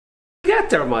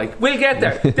there, Mike. We'll get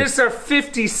there. This is our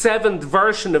 57th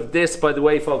version of this, by the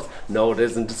way, folks. No, it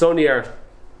isn't. It's only our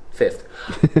 5th.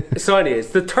 So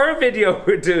anyways, the 3rd video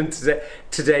we're doing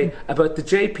today about the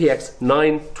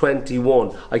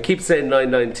JPX921. I keep saying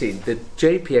 919. The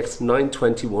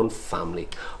JPX921 family.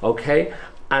 Okay?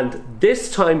 And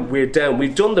this time we're down.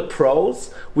 We've done the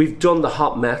Pros. We've done the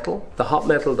Hot Metal. The Hot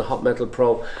Metal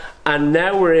Pro. And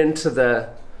now we're into the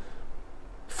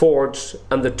Forged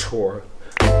and the Tour.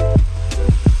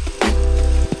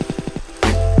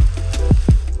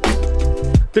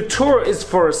 The Tour is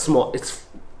for a small, it's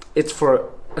for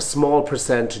a small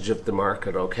percentage of the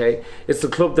market, okay? It's the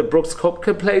club that Brooks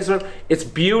Koepka plays with. It's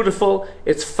beautiful,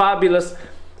 it's fabulous.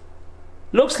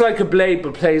 Looks like a blade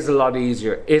but plays a lot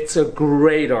easier. It's a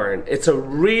great iron. It's a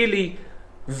really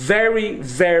very,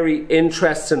 very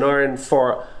interesting iron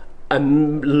for a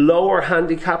lower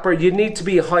handicapper. You need to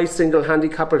be a high single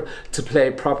handicapper to play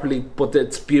it properly, but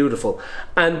it's beautiful.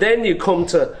 And then you come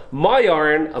to my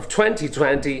iron of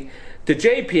 2020, the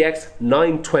JPX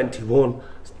 921.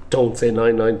 Don't say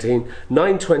 919.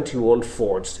 921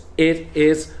 Forged. It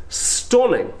is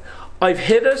stunning. I've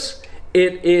hit it.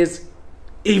 It is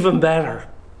even better.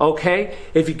 Okay?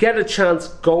 If you get a chance,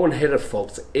 go and hit it,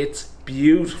 folks. It's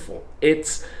beautiful.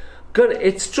 It's good.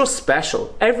 It's just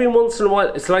special. Every once in a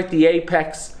while, it's like the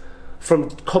Apex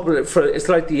it's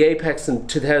like the Apex in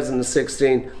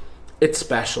 2016. It's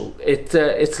special.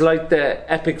 It's like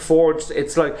the Epic Forged.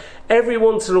 It's like every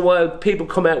once in a while people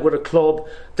come out with a club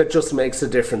that just makes a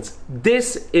difference.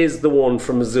 This is the one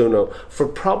from Mizuno for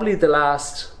probably the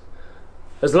last,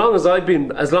 as long as I've been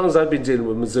dealing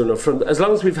with Mizuno, as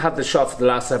long as we've had the shop for the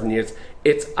last 7 years,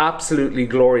 it's absolutely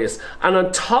glorious. And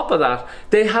on top of that,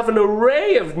 they have an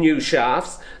array of new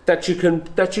shafts that you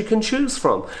can choose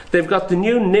from. They've got the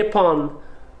new Nippon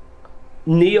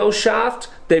Neo shaft,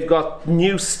 they've got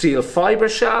new steel fiber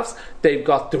shafts, they've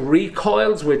got the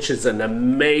recoils, which is an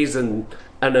amazing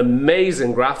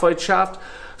graphite shaft.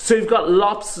 So you've got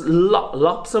lots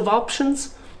of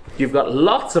options. You've got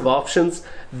lots of options.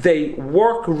 They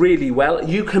work really well.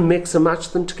 You can mix and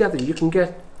match them together. You can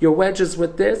get your wedges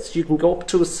with this. You can go up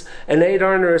to an 8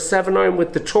 iron or a 7 iron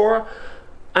with the Tour,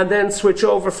 and then switch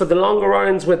over for the longer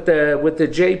irons with the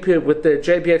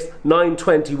JPX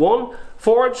 921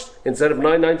 Forged instead of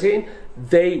 919.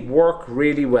 They work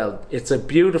really well. It's a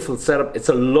beautiful setup. It's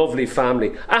a lovely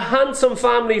family. A handsome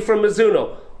family from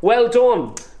Mizuno. Well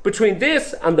done. Between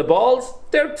this and the balls,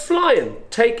 they're flying.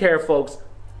 Take care, folks.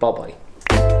 Bye-bye.